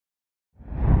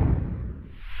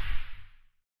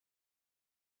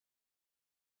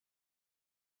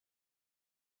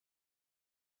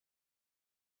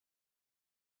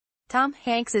Tom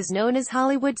Hanks is known as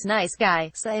Hollywood's nice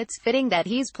guy, so it's fitting that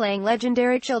he's playing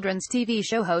legendary children's TV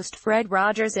show host Fred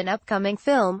Rogers in upcoming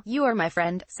film, You Are My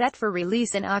Friend, set for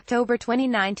release in October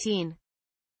 2019.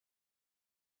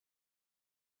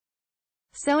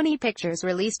 Sony Pictures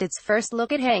released its first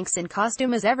look at Hanks in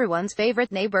costume as everyone's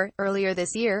favorite neighbor. Earlier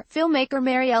this year, filmmaker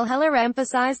Marielle Heller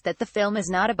emphasized that the film is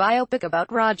not a biopic about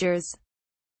Rogers.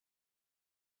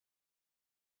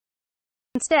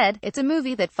 Instead, it's a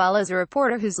movie that follows a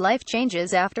reporter whose life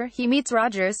changes after he meets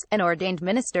Rogers, an ordained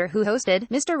minister who hosted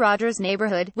Mr. Rogers'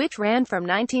 Neighborhood, which ran from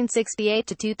 1968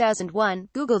 to 2001.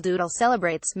 Google Doodle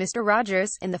celebrates Mr.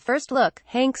 Rogers. In the first look,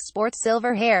 Hanks sports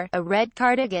silver hair, a red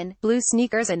cardigan, blue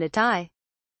sneakers and a tie.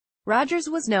 Rogers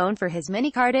was known for his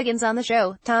many cardigans on the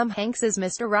show. Tom Hanks is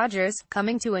Mr. Rogers,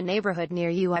 coming to a neighborhood near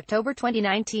you October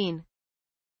 2019.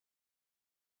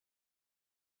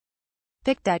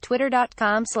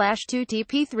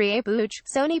 pic.twitter.com/2tp3apooch,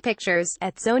 Sony Pictures,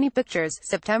 at Sony Pictures,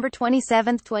 September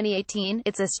 27, 2018.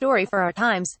 It's a story for our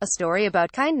times, a story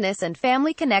about kindness and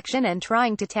family connection and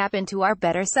trying to tap into our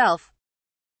better self.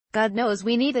 God knows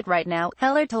we need it right now,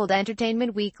 Heller told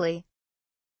Entertainment Weekly.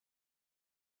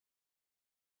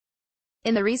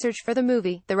 In the research for the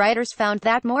movie, the writers found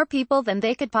that more people than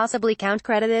they could possibly count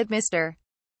credited Mr.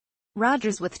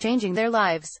 Rogers with changing their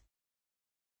lives.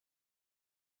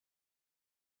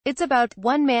 It's about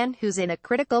one man who's in a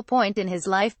critical point in his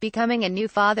life, becoming a new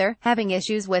father, having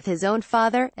issues with his own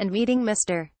father, and meeting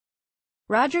Mr.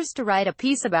 Rogers to write a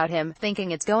piece about him, thinking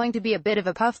it's going to be a bit of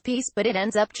a puff piece, but it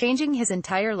ends up changing his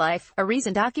entire life. A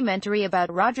recent documentary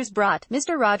about Rogers brought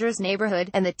Mr. Rogers'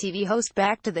 Neighborhood and the TV host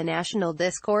back to the national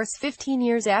discourse 15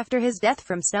 years after his death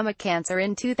from stomach cancer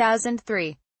in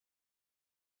 2003.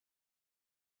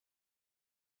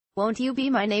 Won't You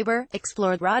Be My Neighbor?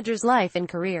 Explored Rogers' life and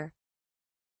career.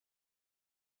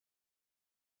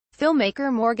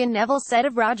 Filmmaker Morgan Neville said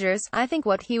of Rogers, "I think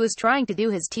what he was trying to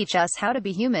do is teach us how to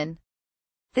be human.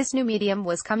 This new medium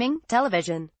was coming,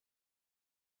 television.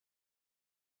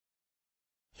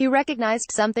 He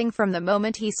recognized something from the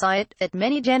moment he saw it, that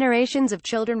many generations of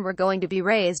children were going to be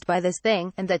raised by this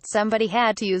thing, and that somebody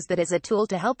had to use that as a tool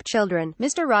to help children."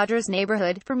 Mr. Rogers'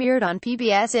 Neighborhood premiered on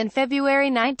PBS in February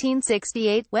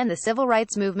 1968, when the civil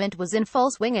rights movement was in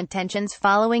full swing and tensions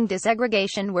following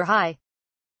desegregation were high.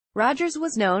 Rogers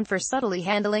was known for subtly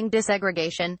handling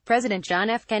desegregation, President John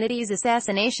F. Kennedy's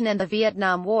assassination and the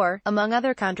Vietnam War, among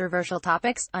other controversial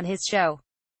topics, on his show.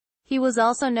 He was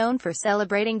also known for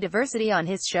celebrating diversity on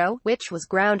his show, which was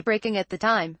groundbreaking at the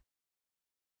time.